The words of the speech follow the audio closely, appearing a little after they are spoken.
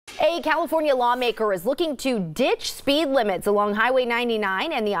California lawmaker is looking to ditch speed limits along Highway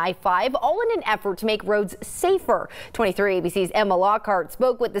 99 and the I-5, all in an effort to make roads safer. 23 ABC's Emma Lockhart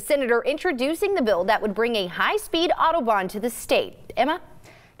spoke with the senator introducing the bill that would bring a high-speed autobahn to the state. Emma?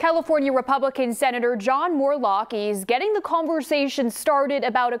 California Republican Senator Moorlach is getting the conversation started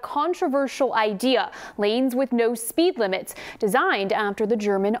about a controversial idea, lanes with no speed limits, designed after the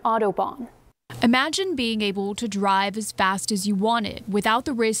German autobahn. Imagine being able to drive as fast as you wanted without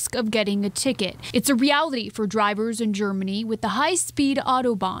the risk of getting a ticket. It's a reality for drivers in Germany with the high-speed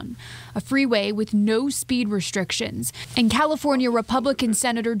autobahn, a freeway with no speed restrictions. And California Republican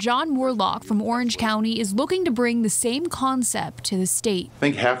Senator Moorlach from Orange County is looking to bring the same concept to the state. I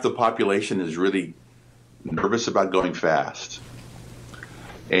think half the population is really nervous about going fast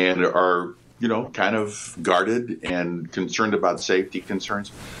and are, kind of guarded and concerned about safety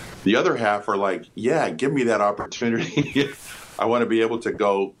concerns. The other half are like, yeah, give me that opportunity. I want to be able to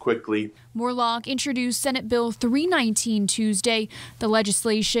go quickly. Moorlach introduced Senate Bill 319 Tuesday. The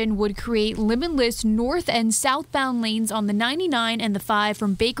legislation would create limitless north and southbound lanes on the 99 and the 5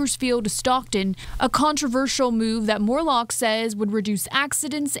 from Bakersfield to Stockton, a controversial move that Moorlach says would reduce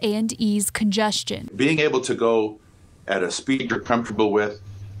accidents and ease congestion. Being able to go at a speed you're comfortable with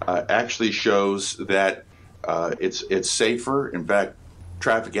actually shows that it's safer. In fact,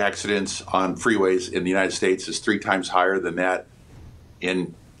 traffic accidents on freeways in the United States is 3 times higher than that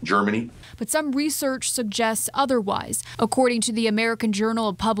in Germany. But some research suggests otherwise. According to the American Journal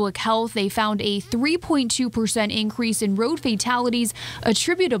of Public Health, they found a 3.2% increase in road fatalities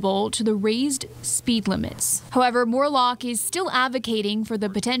attributable to the raised speed limits. However, Moorlach is still advocating for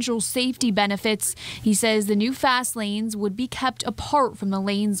the potential safety benefits. He says the new fast lanes would be kept apart from the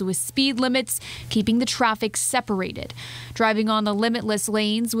lanes with speed limits, keeping the traffic separated. Driving on the limitless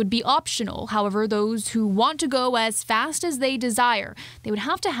lanes would be optional. However, those who want to go as fast as they desire, they would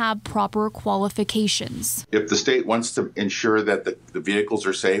have to have proper qualifications. If the state wants to ensure that the vehicles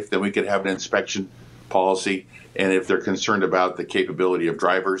are safe, then we could have an inspection policy. And if they're concerned about the capability of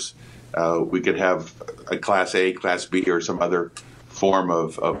drivers, we could have a Class A, Class B, or some other form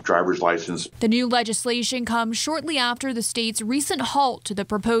of driver's license. The new legislation comes shortly after the state's recent halt to the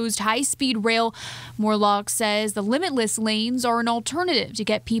proposed high-speed rail. Moorlach says the limitless lanes are an alternative to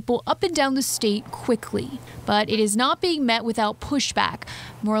get people up and down the state quickly. But it is not being met without pushback.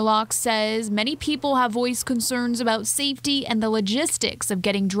 Moorlach says many people have voiced concerns about safety and the logistics of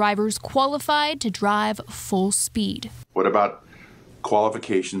getting drivers qualified to drive full speed. What about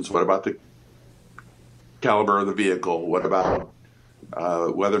qualifications? What about the caliber of the vehicle? What about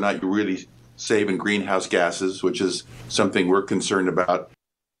whether or not you're really saving greenhouse gases, which is something we're concerned about.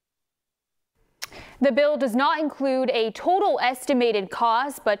 The bill does not include a total estimated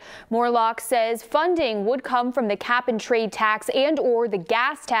cost, but Moorlach says funding would come from the cap and trade tax and/or the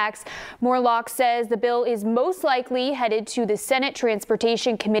gas tax. Moorlach says the bill is most likely headed to the Senate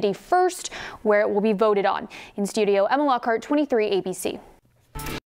Transportation Committee first, where it will be voted on. In studio, Emma Lockhart, 23 ABC.